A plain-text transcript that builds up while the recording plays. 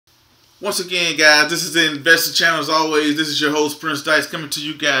Once again, guys, this is the Investor Channel. As always, this is your host, Prince Dice, coming to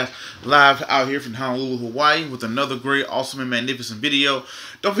you guys live out here from Honolulu, Hawaii, with another great, awesome, and magnificent video.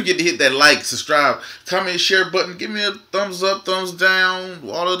 Don't forget to hit that like, subscribe, comment, share button. Give me a thumbs up, thumbs down,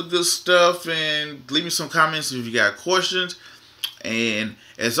 all of the good stuff, and leave me some comments if you got questions. And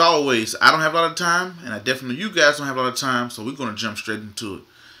as always, I don't have a lot of time, and I definitely you guys don't have a lot of time, so we're going to jump straight into it.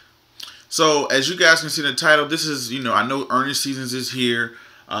 So, as you guys can see in the title, this is, I know earnings seasons is here.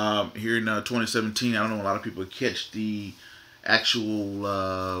 Here in 2017, I don't know a lot of people catch the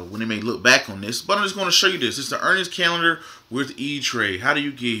actual when they may look back on this, but I'm just going to show you this. It's the earnings calendar with Etrade. How do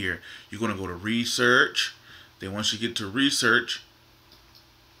you get here? You're going to go to research. Then once you get to research,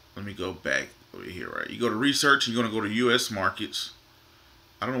 let me go back over here. Right, you go to research. You're going to go to U.S. markets.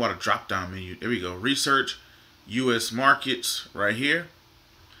 I don't know why the drop down menu. There we go. Research, U.S. markets, right here.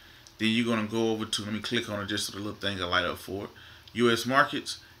 Then you're going to go over to, let me click on it just so the little thing I light up for it. U.S.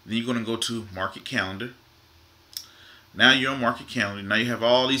 markets. Then you're going to go to market calendar. Now you're on market calendar. Now you have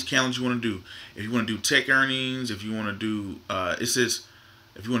all these calendars you want to do. If you want to do tech earnings, if you want to do, it says,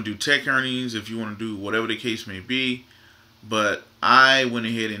 if you want to do tech earnings, if you want to do whatever the case may be. But I went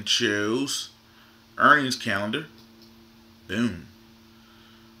ahead and chose earnings calendar. Boom.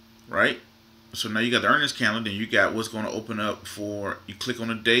 Right? So now you got the earnings calendar, and you got what's going to open up for, you click on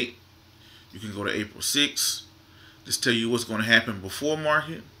the date. You can go to April 6th. Just tell you what's going to happen before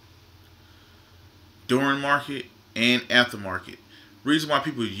market, during market, and after market. Reason why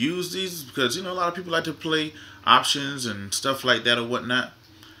people use these is because, a lot of people like to play options and stuff like that or whatnot.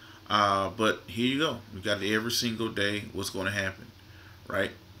 But here you go. We got it every single day what's going to happen,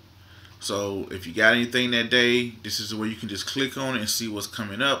 right? So if you got anything that day, this is where you can just click on it and see what's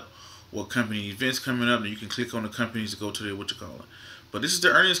coming up, what company events coming up, and you can click on the companies to go to their But this is the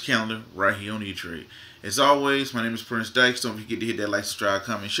earnings calendar right here on Etrade. As always, my name is Prince Dykes. Don't forget to hit that like, subscribe,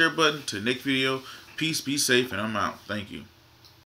 comment, share button. To the next video, peace, be safe, and I'm out. Thank you.